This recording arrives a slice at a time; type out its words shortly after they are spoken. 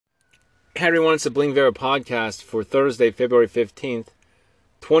Hey everyone, it's the Bling Vera podcast for Thursday, February 15th,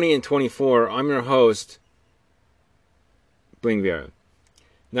 20 and 24. I'm your host, Bling Vera.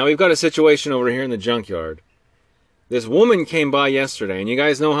 Now we've got a situation over here in the junkyard. This woman came by yesterday, and you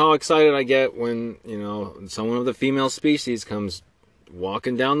guys know how excited I get when, someone of the female species comes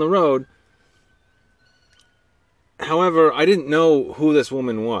walking down the road. However, I didn't know who this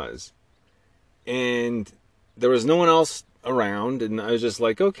woman was. And there was no one else around, and I was just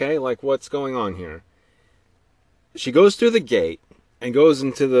like, okay, like what's going on here? She goes through the gate and goes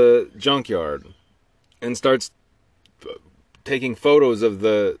into the junkyard and starts taking photos of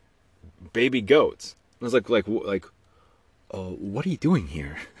the baby goats. I was like, oh, what are you doing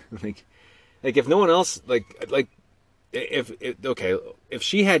here? like if no one else, if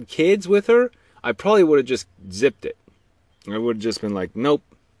she had kids with her, I probably would have just zipped it. I would have just been like, nope,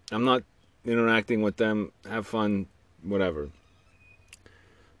 I'm not interacting with them. Have fun, whatever.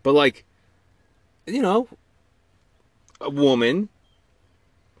 But a woman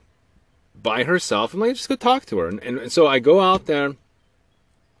by herself, I'm like, just go talk to her. And so I go out there,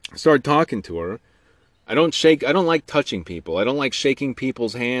 start talking to her. I don't like touching people. I don't like shaking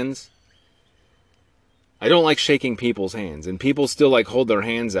people's hands. And people still like hold their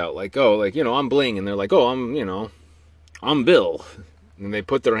hands out like, oh, like, I'm Bling. And they're like, oh, I'm Bill. And they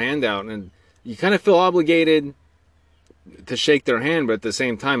put their hand out, and you kind of feel obligated to shake their hand, but at the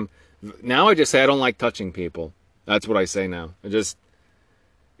same time, now I just say I don't like touching people. That's what I say now.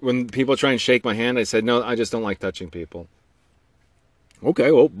 When people try and shake my hand, I said, no, I just don't like touching people.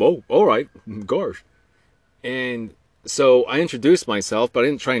 Okay, well, all right, gosh. And so I introduced myself, but I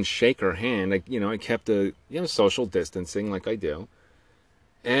didn't try and shake her hand. I kept a social distancing like I do.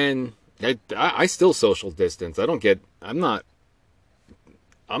 And I still social distance. I'm not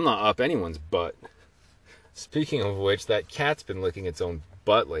up anyone's butt. Speaking of which, that cat's been licking its own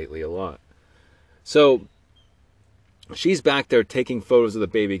butt lately a lot. So she's back there taking photos of the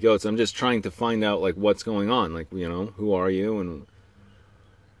baby goats. I'm just trying to find out like what's going on. Like, who are you?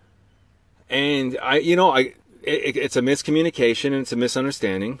 And it's a miscommunication and it's a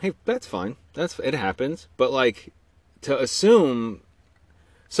misunderstanding. Hey, that's fine. It happens. But like to assume.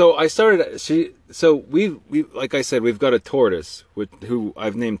 So we like I said, we've got a tortoise who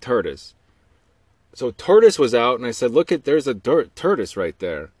I've named Tortoise. So Tortoise was out, and I said, there's a tortoise right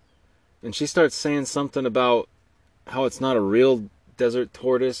there. And she starts saying something about how it's not a real desert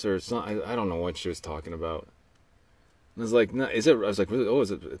tortoise or something. I don't know what she was talking about. And I was like, no, is it? I was like, really? Oh,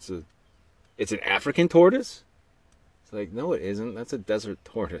 is it? It's an African tortoise? It's like, no, it isn't. That's a desert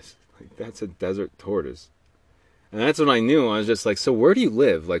tortoise. Like, that's a desert tortoise. And that's when I knew. I was just like, so where do you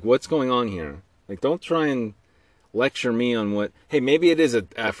live? Like, what's going on here? Like, don't try and lecture me on what... Hey, maybe it is an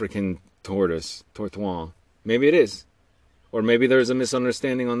African tortoise. Tortois. Maybe it is. Or maybe there's a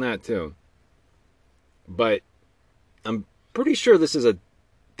misunderstanding on that, too. But I'm pretty sure this is a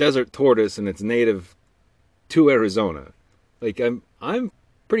desert tortoise and it's native to Arizona. Like, I'm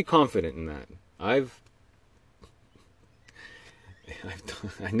pretty confident in that. I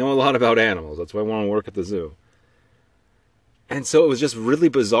know a lot about animals. That's why I want to work at the zoo. And so it was just really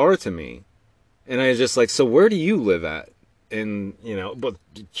bizarre to me. And I was just like, so where do you live at? And, but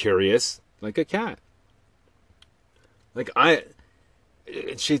curious, like a cat.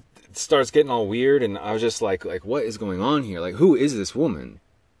 She starts getting all weird, and I was just like, what is going on here? Like, who is this woman?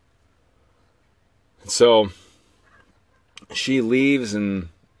 So she leaves, and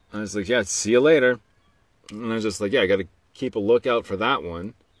I was like, yeah, see you later. And I was just like, yeah, I got to keep a lookout for that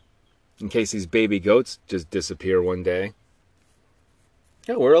one in case these baby goats just disappear one day.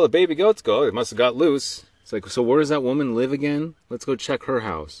 Yeah, where all the baby goats go? They must have got loose. It's like, so where does that woman live again? Let's go check her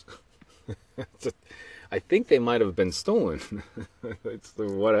house. I think they might have been stolen. It's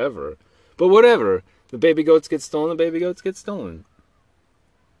whatever. But whatever. The baby goats get stolen, the baby goats get stolen.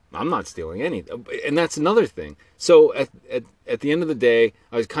 I'm not stealing anything. And that's another thing. So at the end of the day,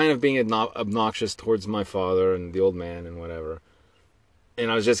 I was kind of being obnoxious towards my father and the old man and whatever.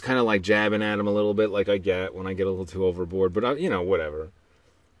 And I was just kind of like jabbing at him a little bit like I get when I get a little too overboard. But, whatever.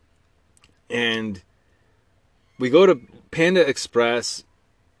 And we go to Panda Express,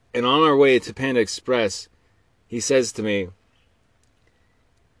 and on our way to Panda Express, he says to me,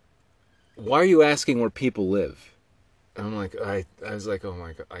 why are you asking where people live? And I'm like, I was like, oh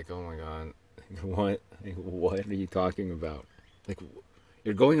my God, what are you talking about? Like,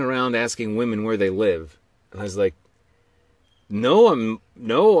 you're going around asking women where they live. And I was like, no,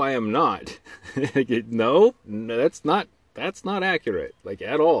 I am not. No, that's not accurate, like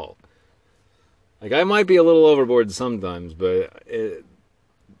at all. Like, I might be a little overboard sometimes, but,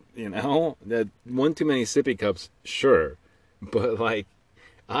 that one too many sippy cups, sure. But, like,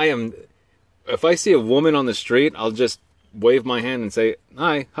 I am, If I see a woman on the street, I'll just wave my hand and say,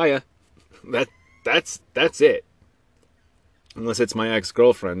 "Hi, hiya." That's it. Unless it's my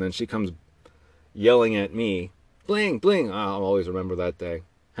ex-girlfriend, then she comes yelling at me, "Bling, bling." I'll always remember that day.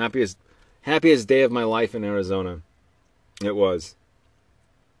 Happiest day of my life in Arizona. It was.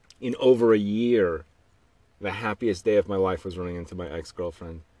 In over a year, the happiest day of my life was running into my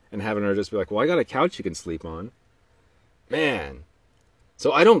ex-girlfriend and having her just be like, "Well, I got a couch you can sleep on." Man.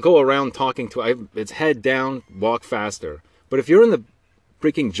 So I don't go around talking to... It's head down, walk faster. But if you're in the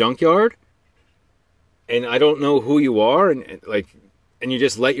freaking junkyard and I don't know who you are and you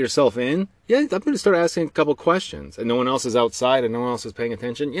just let yourself in, yeah, I'm going to start asking a couple questions. And no one else is outside and no one else is paying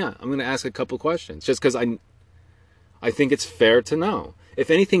attention. Yeah, I'm going to ask a couple questions just because I think it's fair to know. If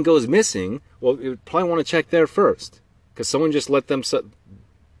anything goes missing, well, you probably want to check there first because someone just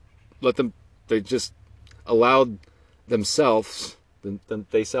they just allowed themselves... They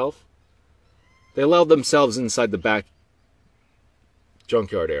allowed themselves inside the back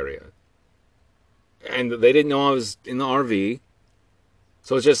junkyard area. And they didn't know I was in the RV.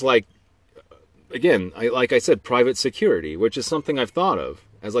 So it's just like, again, like I said, private security, which is something I've thought of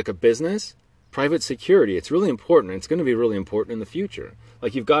as like a business. Private security, it's really important. It's going to be really important in the future.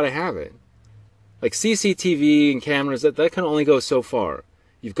 Like, you've got to have it. Like CCTV and cameras, that can only go so far.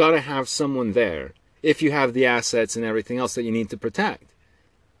 You've got to have someone there if you have the assets and everything else that you need to protect.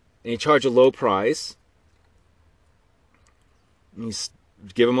 And you charge a low price. And you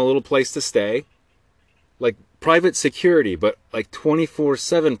give them a little place to stay. Like private security, but like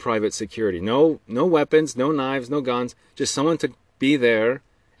 24/7 private security. No weapons, no knives, no guns. Just someone to be there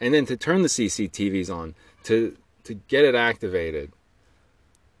and then to turn the CCTVs on, to get it activated.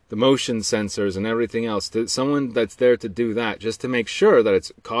 The motion sensors and everything else. Someone that's there to do that, just to make sure that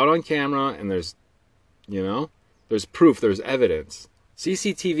it's caught on camera and there's proof, there's evidence.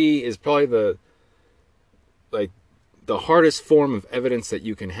 CCTV is probably the hardest form of evidence that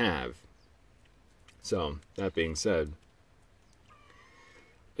you can have. So, that being said,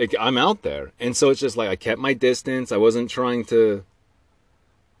 I'm out there. And so it's just like I kept my distance. I wasn't trying to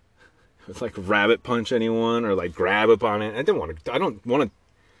like rabbit punch anyone or like grab upon it. I don't want to.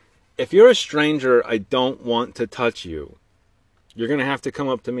 If you're a stranger, I don't want to touch you. You're going to have to come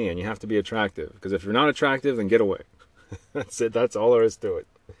up to me and you have to be attractive. Because if you're not attractive, then get away. That's it. That's all there is to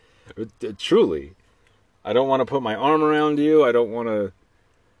it. Truly. I don't want to put my arm around you. I don't want to...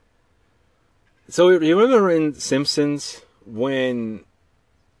 So you remember in Simpsons when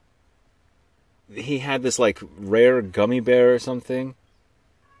he had this like rare gummy bear or something?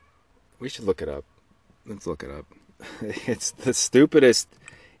 We should look it up. Let's look it up. It's the stupidest...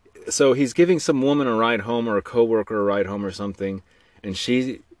 So he's giving some woman a ride home or a coworker a ride home or something, and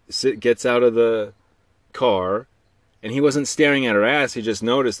she gets out of the car, and he wasn't staring at her ass. He just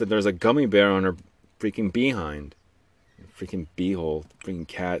noticed that there's a gummy bear on her freaking behind. Freaking beehole. Freaking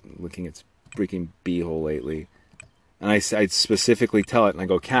cat licking its freaking beehole lately. And I specifically tell it, and I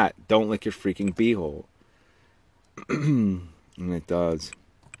go, "Cat, don't lick your freaking beehole." And it does.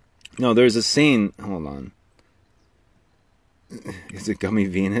 No, there's a scene. Hold on. Is it Gummy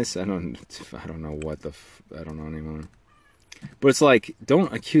Venus? I don't know what I don't know anymore. But it's like,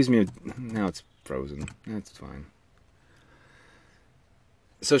 don't accuse me of... Now it's frozen. That's fine.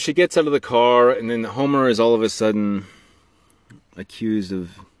 So she gets out of the car, and then Homer is all of a sudden accused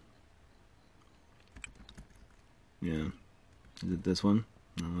of... Yeah. Is it this one?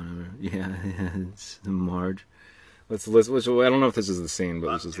 No, whatever. Yeah, it's Marge. Let's listen. I don't know if this is the scene, but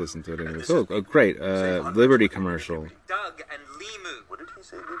let's just listen to it anyway. Oh, great. Liberty commercial. Doug and Limu. What did he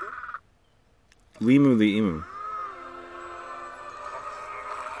say, Limu the emu.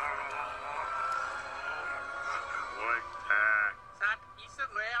 That is the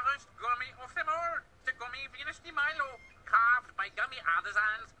rarest gummy of them all. The Gummy Venus de Milo, carved by gummy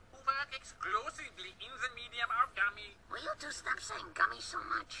artisans who work exclusively in the medium of gummy. Will you two stop saying gummy so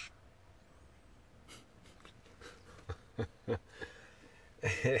much?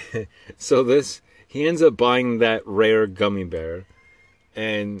 So he ends up buying that rare gummy bear,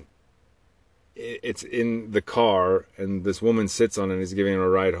 and it's in the car, and this woman sits on it and is giving her a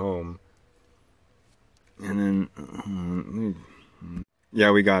ride home. And then,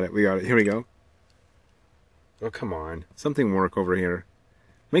 yeah, we got it. Here we go. Oh, come on. Something work over here.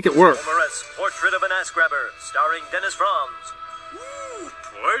 Make it work. Homer's Portrait of an Ass Grabber, starring Dennis Franz. Ooh,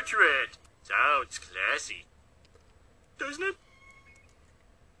 portrait. Sounds classy. Doesn't it?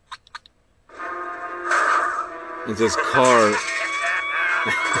 It's this car.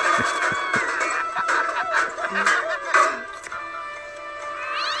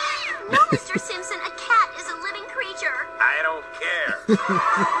 No, Mr. Simpson, a cat is a living creature. I don't care. Now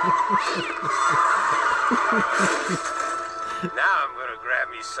I'm gonna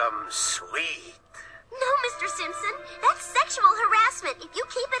grab me some sweet. No, Mr. Simpson. That's sexual harassment. If you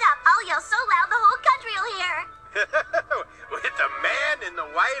keep it up, I'll yell so loud the whole country will hear. With the man in the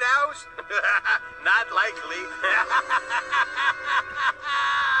White House? Not likely.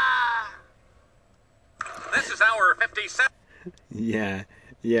 This is hour 57.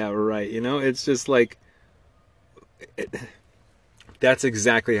 Yeah, right. You know, it's just like that's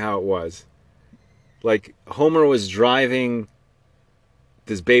exactly how it was. Like Homer was driving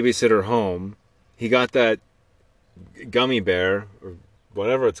this babysitter home. He got that gummy bear or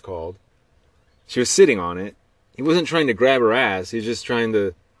whatever it's called. She was sitting on it. He wasn't trying to grab her ass. He was just trying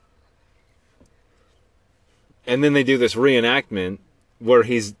to. And then they do this reenactment where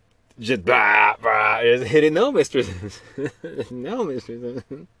he's just hitting. No, Mr. No, Mr.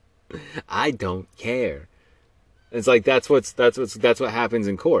 Simpson. I don't care. It's like that's what happens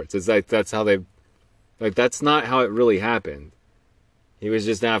in courts. It's like that's how they, like that's not how it really happened. He was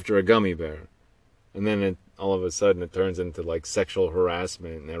just after a gummy bear, and then all of a sudden it turns into like sexual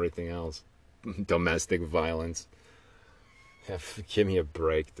harassment and everything else, domestic violence. Give me a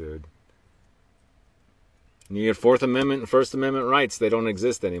break, dude. Your Fourth Amendment and First Amendment rights, they don't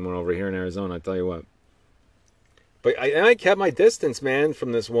exist anymore over here in Arizona, I tell you what. But I kept my distance, man,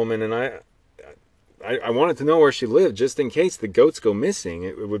 from this woman, and I wanted to know where she lived, just in case the goats go missing.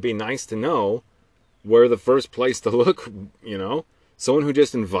 It would be nice to know where the first place to look, you know? Someone who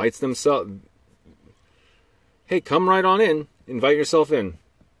just invites themselves. Hey, come right on in. Invite yourself in.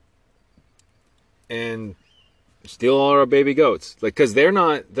 And steal all our baby goats. Like, because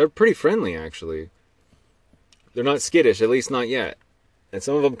they're pretty friendly, actually. They're not skittish, at least not yet. And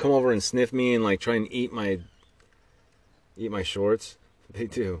some of them come over and sniff me and like try and eat my shorts. They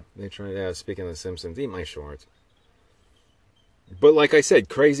do. They try. Yeah, speaking of the Simpsons, eat my shorts. But like I said,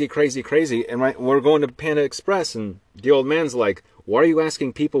 crazy. And we're going to Panda Express, and the old man's like, "Why are you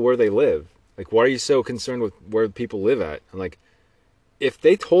asking people where they live? Like, why are you so concerned with where people live at?" I'm like, if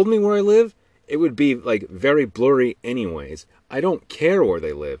they told me where I live, it would be like very blurry anyways. I don't care where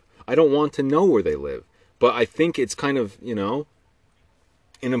they live. I don't want to know where they live. But I think it's kind of, you know,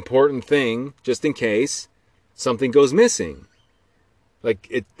 an important thing just in case something goes missing.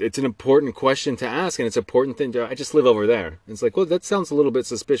 Like, it's an important question to ask, and it's an important thing to, I just live over there. And it's like, well, that sounds a little bit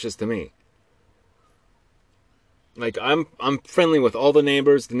suspicious to me. Like, I'm friendly with all the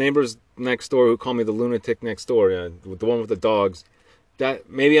neighbors next door who call me the lunatic next door, the one with the dogs.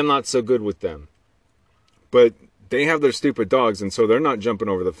 That maybe I'm not so good with them. But they have their stupid dogs, and so they're not jumping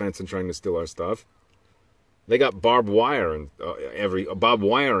over the fence and trying to steal our stuff. They got barbed wire and barbed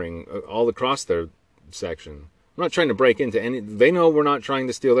wiring all across their section. I'm not trying to break into any. They know we're not trying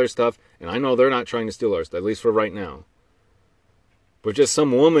to steal their stuff, and I know they're not trying to steal our stuff, at least for right now. But just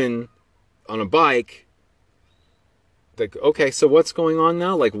some woman on a bike. Like, okay, so what's going on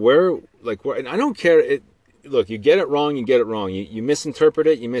now? Like where? And I don't care. Look, you get it wrong. You misinterpret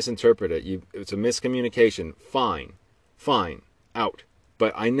it. It's a miscommunication. Fine, out.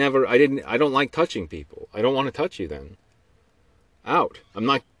 But I don't like touching people. I don't want to touch you then. Out. I'm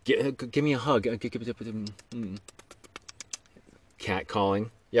not, give me a hug. Cat calling.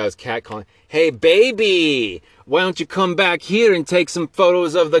 Yeah, it was cat calling. Hey, baby, why don't you come back here and take some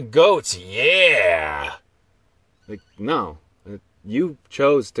photos of the goats? Yeah. Like, no. You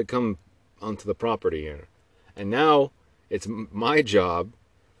chose to come onto the property here. And now it's my job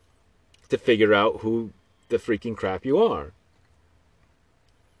to figure out who the freaking crap you are.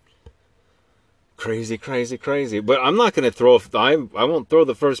 Crazy. But I'm not going to I won't throw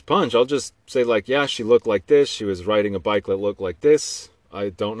the first punch. I'll just say, like, yeah, she looked like this. She was riding a bike that looked like this. I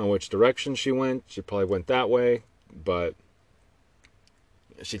don't know which direction she went. She probably went that way. But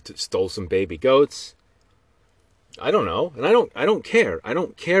she stole some baby goats. I don't know. And I don't care. I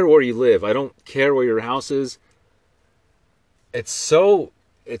don't care where you live. I don't care where your house is.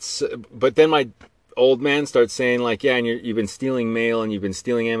 But then my old man starts saying, like, yeah, and you've been stealing mail and you've been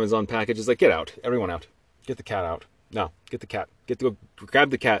stealing Amazon packages. Like, get out. Everyone out. Get the cat out. No, get the cat. Grab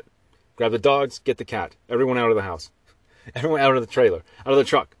the cat. Grab the dogs. Get the cat. Everyone out of the house. Everyone out of the trailer. Out of the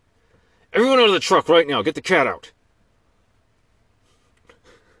truck. Everyone out of the truck right now. Get the cat out.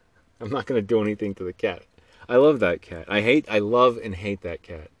 I'm not going to do anything to the cat. I love that cat. I love and hate that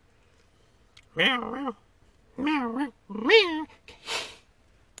cat. Meow, meow, meow.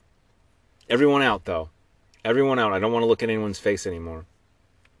 Everyone out, though. Everyone out. I don't want to look at anyone's face anymore.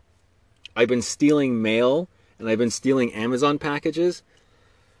 I've been stealing mail, and I've been stealing Amazon packages.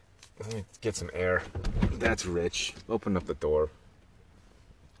 Let me get some air. That's rich. Open up the door.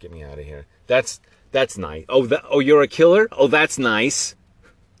 Get me out of here. That's That's nice. Oh, you're a killer? Oh, that's nice.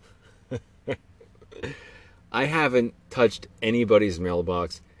 I haven't touched anybody's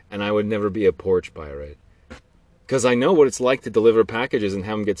mailbox, and I would never be a porch pirate. Because I know what it's like to deliver packages and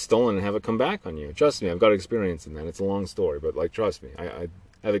have them get stolen and have it come back on you. Trust me, I've got experience in that. It's a long story, but like, trust me, I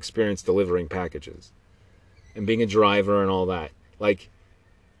have experience delivering packages and being a driver and all that. Like,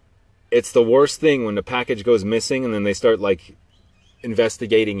 it's the worst thing when the package goes missing and then they start like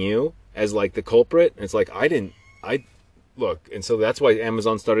investigating you as like the culprit. And it's like, look. And so that's why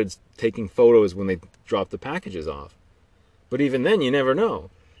Amazon started taking photos when they dropped the packages off. But even then, you never know.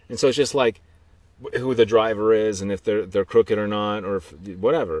 And so it's just like who the driver is and if they're crooked or not or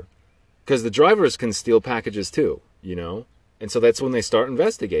whatever. Because the drivers can steal packages too, you know? And so that's when they start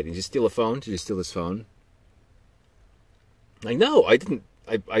investigating. Did you steal a phone? Did you steal this phone? Like, no, I didn't.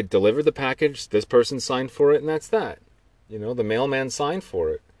 I delivered the package. This person signed for it, and that's that. You know, the mailman signed for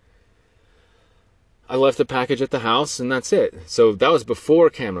it. I left the package at the house, and that's it. So that was before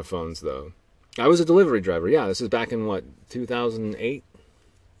camera phones, though. I was a delivery driver. Yeah, this is back in, 2008?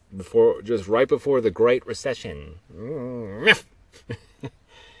 Just right before the Great Recession. What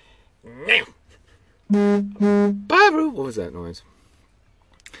was that noise?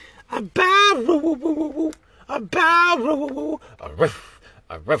 A barrel, a barrel, a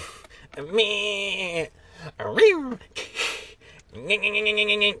roof, me, a rim.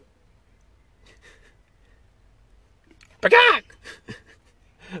 Bagak!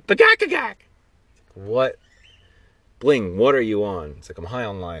 Bagak! What? Bling, what are you on? It's like, I'm high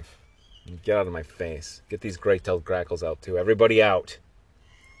on life. Get out of my face. Get these gray-tailed grackles out too. Everybody out.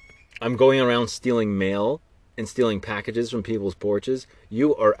 I'm going around stealing mail and stealing packages from people's porches.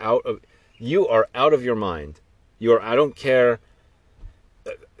 You are out of your mind. I don't care.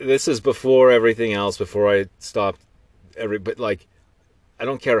 This is before everything else, before I stopped but like, I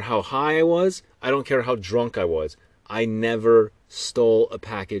don't care how high I was. I don't care how drunk I was. I never stole a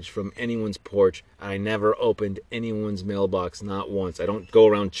package from anyone's porch. I never opened anyone's mailbox, not once. I don't go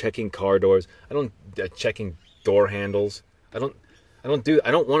around checking car doors. I don't checking door handles. I don't want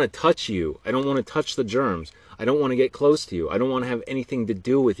to touch you. I don't want to touch the germs. I don't want to get close to you. I don't want to have anything to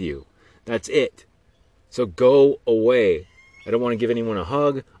do with you. That's it. So go away. I don't want to give anyone a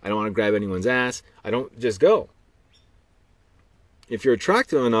hug. I don't want to grab anyone's ass. Just go. If you're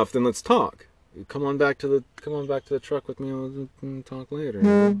attractive enough, then let's talk. Come on back to the truck with me and we'll talk later.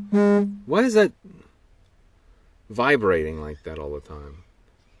 Why is that vibrating like that all the time?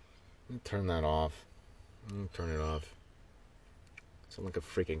 Let me turn that off. Turn it off. I sound like a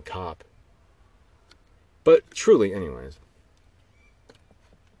freaking cop. But truly, anyways,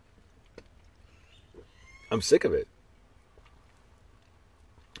 I'm sick of it.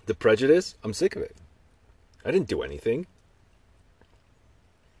 The prejudice, I'm sick of it. I didn't do anything.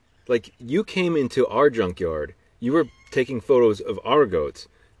 Like, you came into our junkyard. You were taking photos of our goats.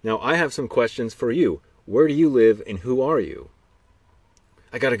 Now, I have some questions for you. Where do you live and who are you?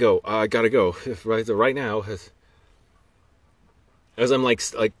 I gotta go. Right now. As I'm like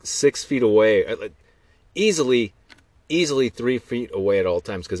 6 feet away. Easily 3 feet away at all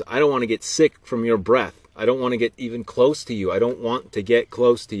times. Because I don't want to get sick from your breath. I don't want to get even close to you. I don't want to get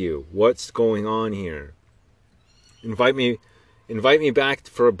close to you. What's going on here? Invite me back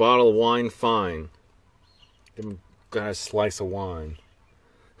for a bottle of wine, fine. Grab a slice of wine.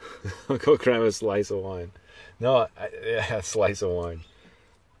 I'll go grab a slice of wine. No, a slice of wine.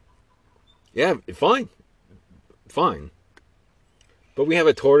 Yeah, fine. But we have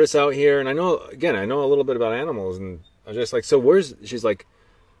a tortoise out here, and I know a little bit about animals, and I'm just like, so she's like,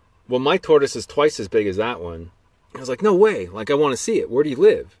 well, my tortoise is twice as big as that one. I was like, no way. Like, I want to see it. Where do you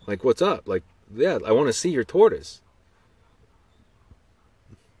live? Like, what's up? Like, yeah, I want to see your tortoise.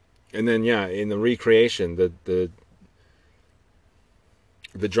 And then, yeah, in the recreation, the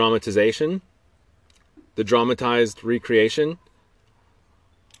dramatization, the dramatized recreation.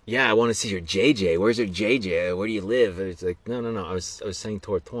 Yeah, I want to see your JJ. Where's your JJ? Where do you live? And it's like, no. I was saying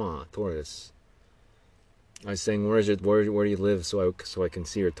tortoise. I was saying, where do you live? So I can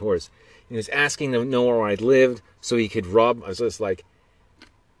see your tortoise. He was asking to know where I lived so he could rob. I was just like,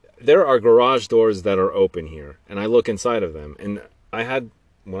 there are garage doors that are open here, and I look inside of them. And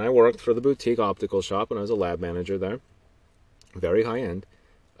when I worked for the boutique optical shop, and I was a lab manager there, very high end,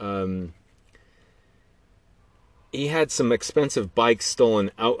 he had some expensive bikes stolen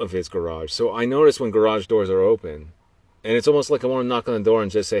out of his garage. So I noticed when garage doors are open, and it's almost like I want to knock on the door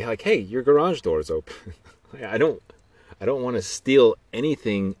and just say, like, hey, your garage door is open. I don't want to steal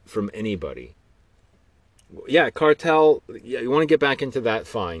anything from anybody. Yeah, cartel, yeah, you want to get back into that,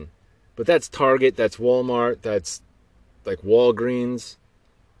 fine. But that's Target, that's Walmart, that's like Walgreens.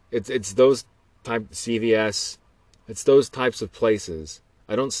 It's those type CVS. It's those types of places.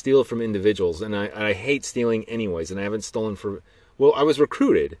 I don't steal from individuals, and I hate stealing anyways, and I haven't stolen for... Well, I was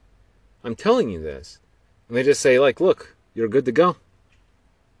recruited. I'm telling you this. And they just say, like, look, you're good to go.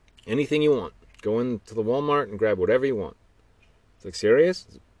 Anything you want. Go into the Walmart and grab whatever you want. It's like, serious?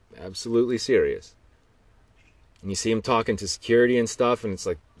 Absolutely serious. And you see him talking to security and stuff, and it's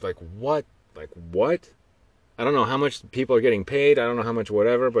like what? Like, what? I don't know how much people are getting paid. I don't know how much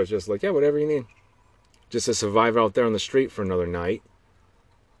whatever, but it's just like, yeah, whatever you need. Just to survive out there on the street for another night.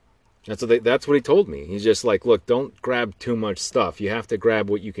 That's what he told me. He's just like, look, don't grab too much stuff. You have to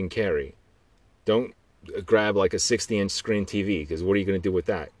grab what you can carry. Don't grab like a 60-inch screen TV, because what are you going to do with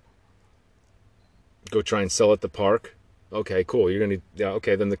that? Go try and sell at the park? Okay, cool. You're going to... Yeah,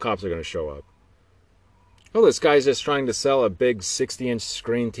 okay, then the cops are going to show up. Oh, this guy's just trying to sell a big 60-inch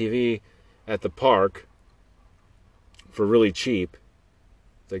screen TV at the park for really cheap.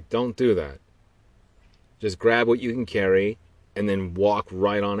 It's like, don't do that. Just grab what you can carry and then walk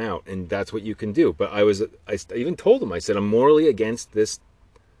right on out. And that's what you can do. But I even told him, I said, I'm morally against this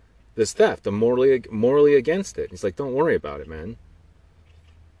theft. I'm morally against it. He's like, don't worry about it, man.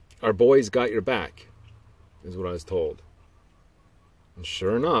 Our boys got your back, is what I was told. And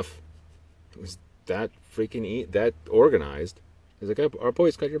sure enough, it was that freaking that organized. He's like, our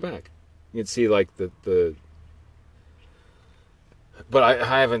boys got your back. You'd see like the but I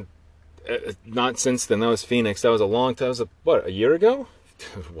haven't, not since then. That was Phoenix. That was a long time. That was a year ago?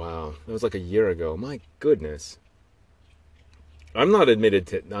 Wow, that was like a year ago. My goodness. I'm not admitting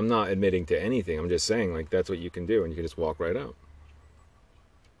to anything. I'm just saying, like, that's what you can do, and you can just walk right out.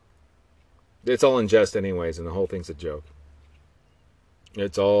 It's all in jest anyways, and the whole thing's a joke.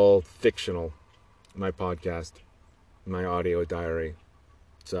 It's all fictional. My podcast, my audio diary.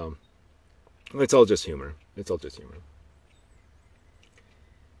 So, it's all just humor. It's all just humor.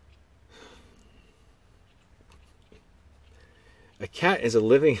 A cat is a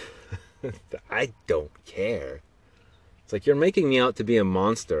living... I don't care. It's like, you're making me out to be a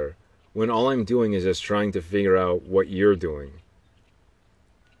monster when all I'm doing is just trying to figure out what you're doing.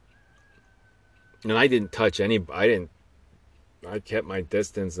 And I didn't touch any... I kept my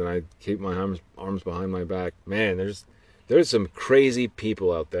distance, and I keep my arms behind my back. Man, there's some crazy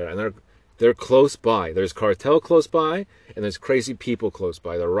people out there, and they're close by. There's cartel close by, and there's crazy people close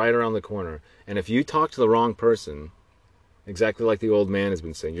by. They're right around the corner. And if you talk to the wrong person, exactly like the old man has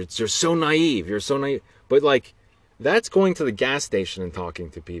been saying, you're so naive. You're so naive. But like, that's going to the gas station and talking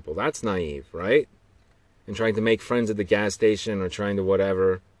to people. That's naive, right? And trying to make friends at the gas station, or trying to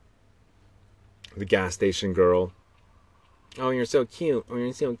whatever. The gas station girl. Oh, you're so cute. Oh,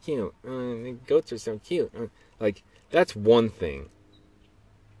 you're so cute. Oh, the goats are so cute. Like, that's one thing.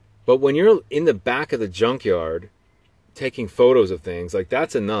 But when you're in the back of the junkyard taking photos of things, like,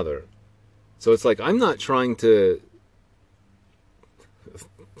 that's another. So it's like, I'm not trying to,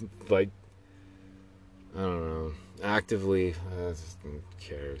 like, I don't know, actively, who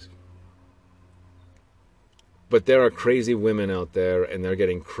cares? But there are crazy women out there, and they're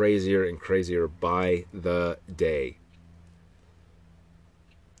getting crazier and crazier by the day.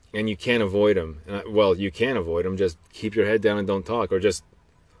 And you can't avoid them. Well, you can avoid them. Just keep your head down and don't talk. Or just,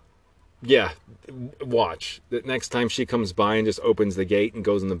 yeah, watch. The next time she comes by and just opens the gate and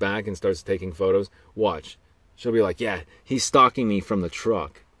goes in the back and starts taking photos, watch. She'll be like, yeah, he's stalking me from the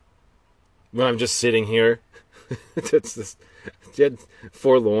truck. When I'm just sitting here, it's just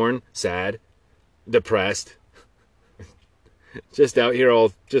forlorn, sad, depressed. Just out here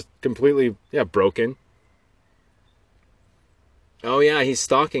all just completely, broken. Oh yeah, he's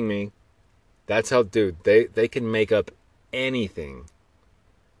stalking me. That's how, dude, they can make up anything.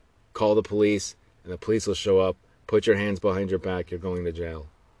 Call the police, and the police will show up. Put your hands behind your back, you're going to jail.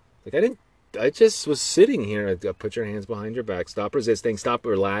 Like, I just was sitting here. Put your hands behind your back. Stop resisting. Stop,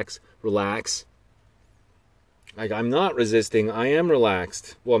 relax. Like, I'm not resisting. I am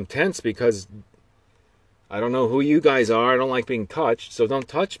relaxed. Well, I'm tense because I don't know who you guys are. I don't like being touched, so don't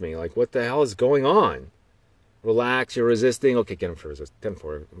touch me. Like, what the hell is going on? Relax, you're resisting. Okay, get him for resist.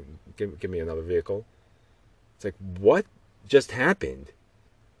 10-4. Give me another vehicle. It's like, what just happened?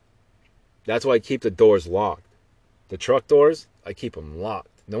 That's why I keep the doors locked. The truck doors, I keep them locked.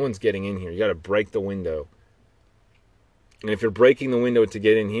 No one's getting in here. You got to break the window. And if you're breaking the window to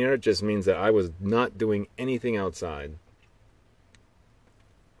get in here, it just means that I was not doing anything outside.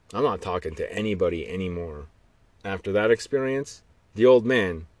 I'm not talking to anybody anymore. After that experience, the old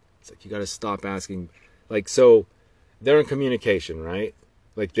man, it's like, you got to stop asking. Like, so they're in communication, right?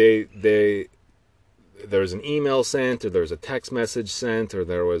 Like there was an email sent, or there was a text message sent, or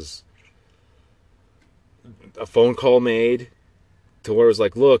there was a phone call made. to where it was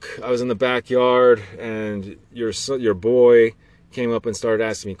like, look, I was in the backyard and your boy came up and started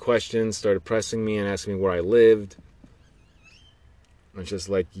asking me questions, started pressing me and asking me where I lived. And it's just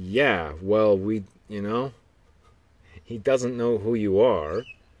like, yeah, well, he doesn't know who you are.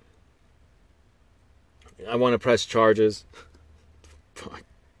 I want to press charges. Fuck.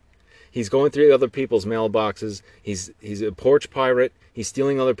 He's going through other people's mailboxes. He's a porch pirate. He's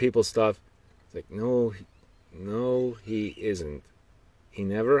stealing other people's stuff. It's like, no, he isn't. He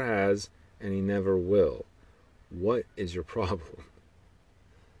never has, and he never will. What is your problem?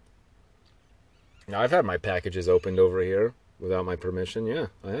 Now, I've had my packages opened over here without my permission. Yeah,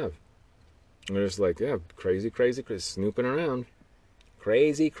 I have. And they're just like, yeah, crazy, snooping around.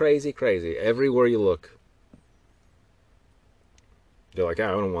 Crazy. Everywhere you look. They're like, I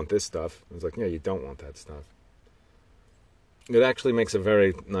don't want this stuff. I was like, yeah, you don't want that stuff. It actually makes a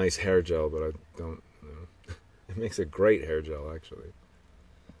very nice hair gel, but I don't know. It makes a great hair gel, actually.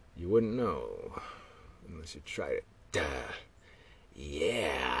 You wouldn't know unless you tried it. Duh.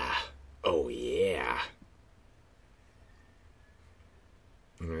 Yeah. Oh, yeah.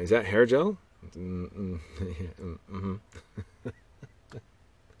 Is that hair gel? Mm-hmm.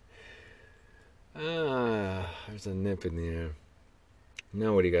 There's a nip in the air.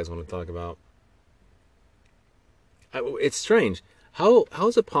 Now what do you guys want to talk about? It's strange. How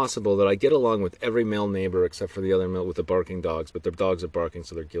is it possible that I get along with every male neighbor except for the other male with the barking dogs, but their dogs are barking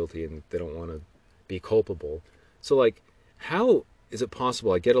so they're guilty and they don't want to be culpable. So like, how is it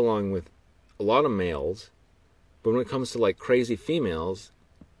possible I get along with a lot of males, but when it comes to like crazy females,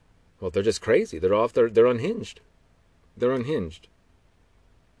 well, they're just crazy. They're unhinged. They're unhinged.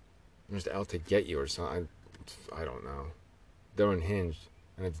 They're just out to get you or something. I don't know. They're unhinged,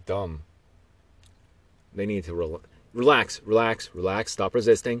 and it's dumb. They need to relax. Stop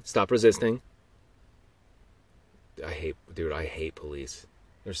resisting. I hate police.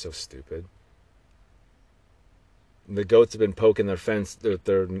 They're so stupid. The goats have been poking their faces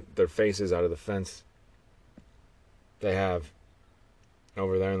out of the fence. They have.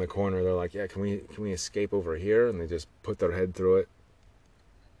 Over there in the corner, they're like, yeah, can we escape over here? And they just put their head through it.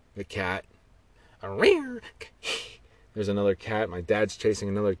 The cat. There's another cat. My dad's chasing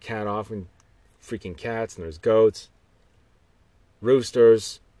another cat off, and freaking cats, and there's goats,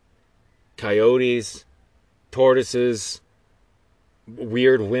 roosters, coyotes, tortoises,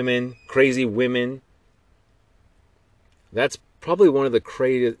 weird women, crazy women. That's probably one of the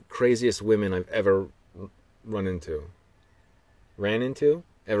craziest women I've ever ran into.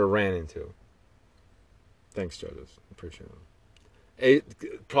 Thanks, judges. Appreciate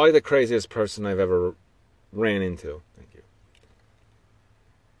it. Probably the craziest person I've ever ran into. Thank you.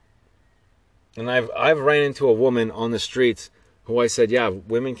 And I've ran into a woman on the streets who I said, yeah,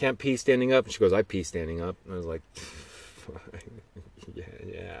 women can't pee standing up. And she goes, I pee standing up. And I was like,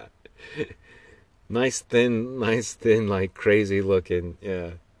 yeah. Nice thin, like crazy looking.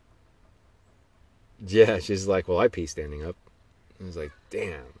 Yeah. Yeah, she's like, well, I pee standing up. I was like,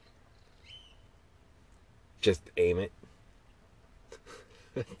 damn. Just aim it.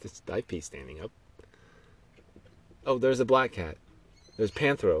 I pee standing up. Oh, there's a black cat. There's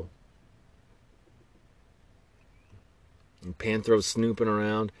Panthro. And Panthro's snooping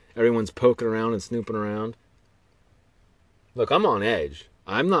around. Everyone's poking around and snooping around. Look, I'm on edge.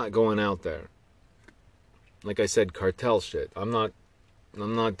 I'm not going out there. Like I said, cartel shit. I'm not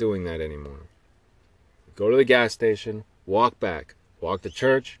doing that anymore. Go to the gas station. Walk back. Walk to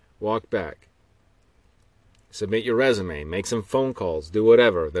church. Walk back. Submit your resume. Make some phone calls. Do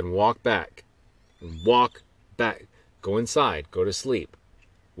whatever. Then walk back. Walk back. Go inside. Go to sleep.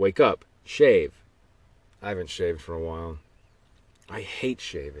 Wake up. Shave. I haven't shaved for a while. I hate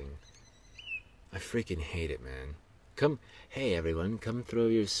shaving. I freaking hate it, man. Hey everyone, come throw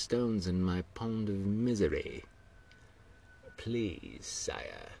your stones in my pond of misery. Please,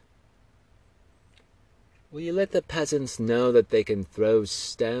 sire. Will you let the peasants know that they can throw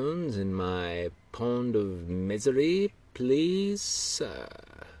stones in my pond of misery, please, sir?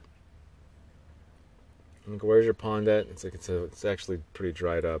 Like, where's your pond at? It's actually pretty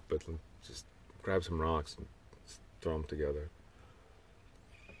dried up, but just grab some rocks and throw them together.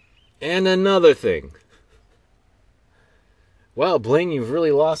 And another thing. Well, Bling, you've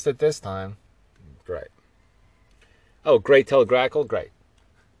really lost it this time. Great. Oh, Great Telegrackle? Great.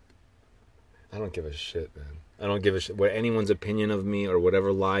 I don't give a shit, man. I don't give a shit what anyone's opinion of me or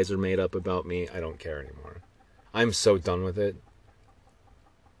whatever lies are made up about me. I don't care anymore. I'm so done with it.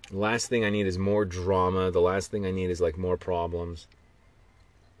 The last thing I need is more drama. The last thing I need is like more problems.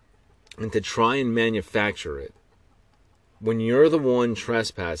 And to try and manufacture it, when you're the one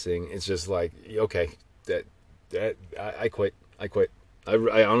trespassing, it's just like, okay, I quit. I quit.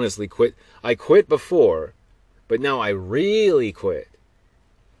 I honestly quit. I quit before, but now I really quit.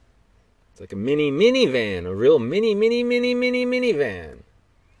 It's like a minivan, a real minivan.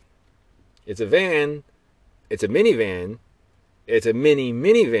 It's a van. It's a minivan. It's a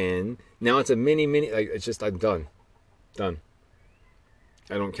minivan. Now it's a mini. Like, it's just, I'm done. Done.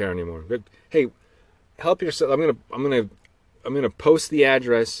 I don't care anymore. But, hey, help yourself. I'm gonna post the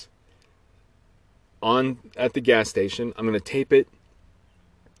address at the gas station. I'm gonna tape it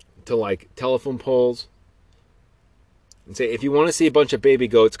to like telephone poles and say, if you want to see a bunch of baby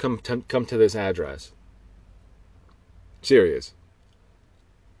goats, come to this address. Serious.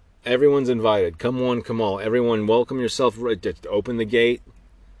 Everyone's invited. Come one, come all. Everyone, welcome yourself. Just open the gate.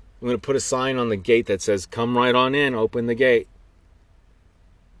 I'm going to put a sign on the gate that says, come right on in, open the gate.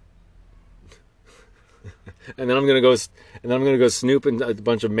 And then I'm going to go snoop in a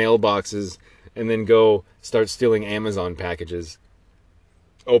bunch of mailboxes and then go start stealing Amazon packages.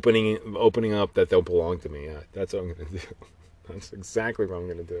 Opening up that they'll belong to me. Yeah, that's what I'm going to do. That's exactly what I'm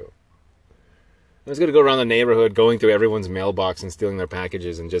going to do. I was going to go around the neighborhood going through everyone's mailbox and stealing their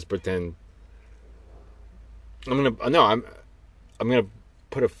packages and just pretend. I'm going to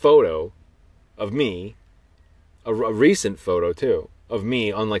put a photo of me, a recent photo too, of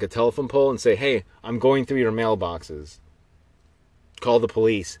me on like a telephone pole and say, hey, I'm going through your mailboxes. Call the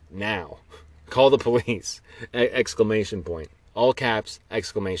police now. Call the police. Exclamation point. All caps,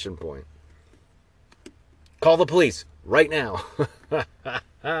 exclamation point. Call the police right now.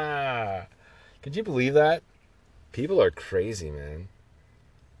 Could you believe that? People are crazy, man.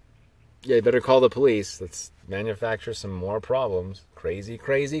 Yeah, you better call the police. Let's manufacture some more problems. Crazy,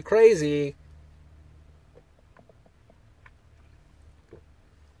 crazy, crazy.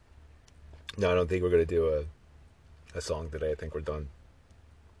 No, I don't think we're going to do a song today. I think we're done.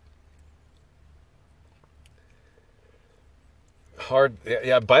 Hard.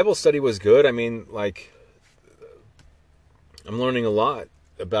 Yeah, Bible study was good. I mean, like, I'm learning a lot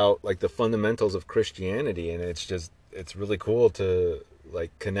about like the fundamentals of Christianity, and it's really cool to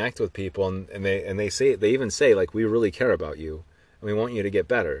like connect with people, and they even say like, we really care about you and we want you to get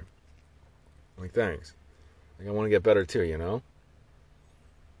better. I'm like, thanks. Like, I want to get better too, you know?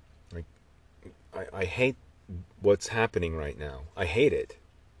 Like, I hate what's happening right now. I hate it.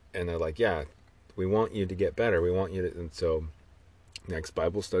 And they're like, yeah, we want you to get better. We want you to, and so next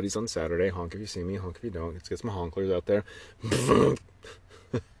Bible studies on Saturday. Honk if you see me, honk if you don't. Let's get some honklers out there.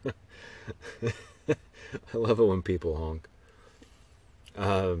 I love it when people honk.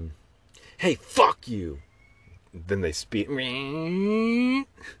 Hey, fuck you. Then they speak. Like,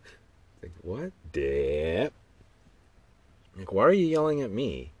 what? Dip. Like, why are you yelling at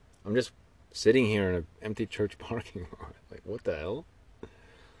me? I'm just sitting here in an empty church parking lot. Like, what the hell?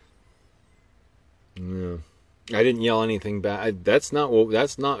 Yeah. I didn't yell anything bad. That's not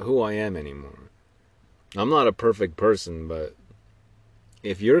who I am anymore. I'm not a perfect person, but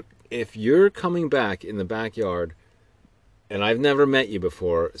if you're coming back in the backyard and I've never met you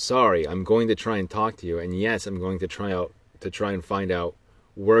before, sorry, I'm going to try and talk to you, and yes, I'm going to try and find out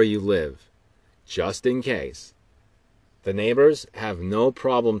where you live, just in case. The neighbors have no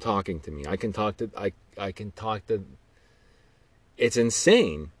problem talking to me. I can talk to. It's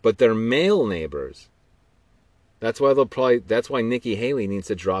insane, but they're male neighbors. That's why Nikki Haley needs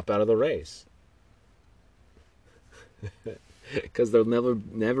to drop out of the race. Because there'll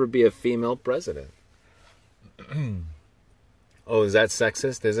never be a female president. Oh, is that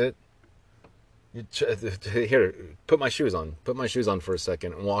sexist? Is it? Here, put my shoes on. Put my shoes on for a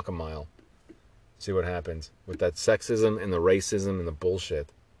second and walk a mile. See what happens with that sexism and the racism and the bullshit.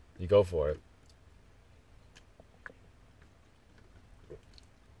 You go for it.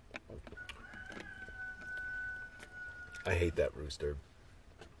 I hate that rooster.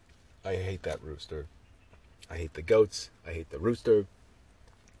 I hate that rooster. I hate the goats. I hate the rooster.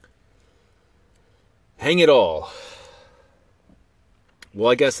 Hang it all.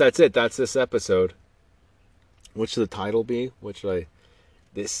 Well, I guess that's it. That's this episode. What should the title be? What should I...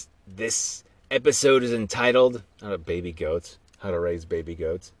 This episode is entitled... How to raise baby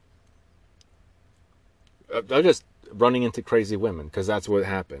goats. I'm just running into crazy women, because that's what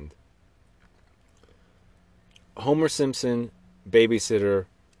happened. Homer Simpson, babysitter,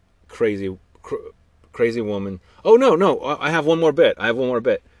 crazy woman. Oh, no, I have one more bit. When I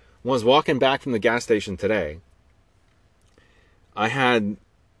was walking back from the gas station today, I had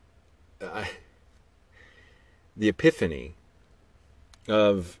the epiphany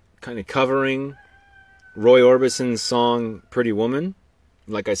of kind of covering Roy Orbison's song Pretty Woman,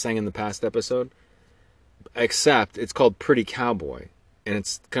 like I sang in the past episode, except it's called Pretty Cowboy. and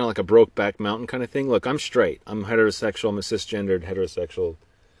it's kind of like a Brokeback Mountain kind of thing. Look, I'm straight. I'm heterosexual. I'm a cisgendered heterosexual.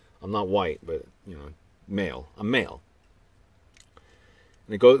 I'm not white, but male. I'm male.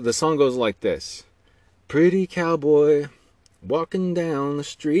 And the song goes like this: pretty cowboy walking down the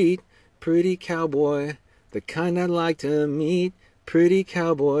street, pretty cowboy, the kind I'd like to meet, pretty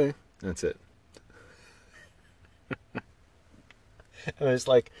cowboy. That's it. And it's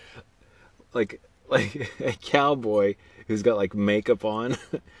like a cowboy who's got like makeup on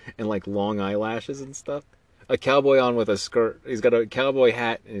and like long eyelashes and stuff. A cowboy on with a skirt. He's got a cowboy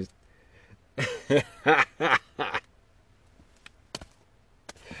hat. And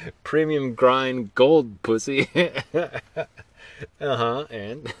premium grind gold pussy.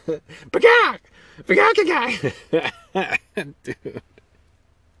 And Bagak! Dude.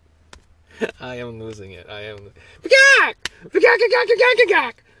 I am losing it. I am.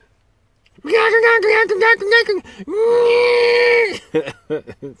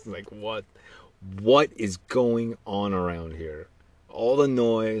 It's like, what is going on around here? All the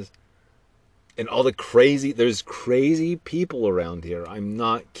noise and all the there's crazy people around here. I'm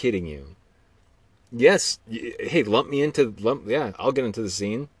not kidding you. Yes, hey, I'll get into the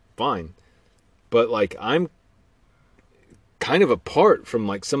scene. Fine. But like, I'm kind of apart from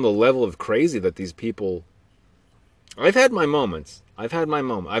like some of the level of crazy that these people. I've had my moments. I've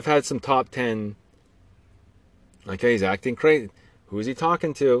had some top 10. Like, hey, he's acting crazy. Who is he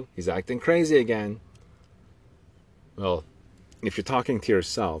talking to? He's acting crazy again. Well, if you're talking to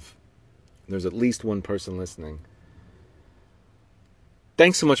yourself, there's at least one person listening.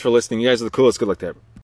 Thanks so much for listening. You guys are the coolest. Good luck there.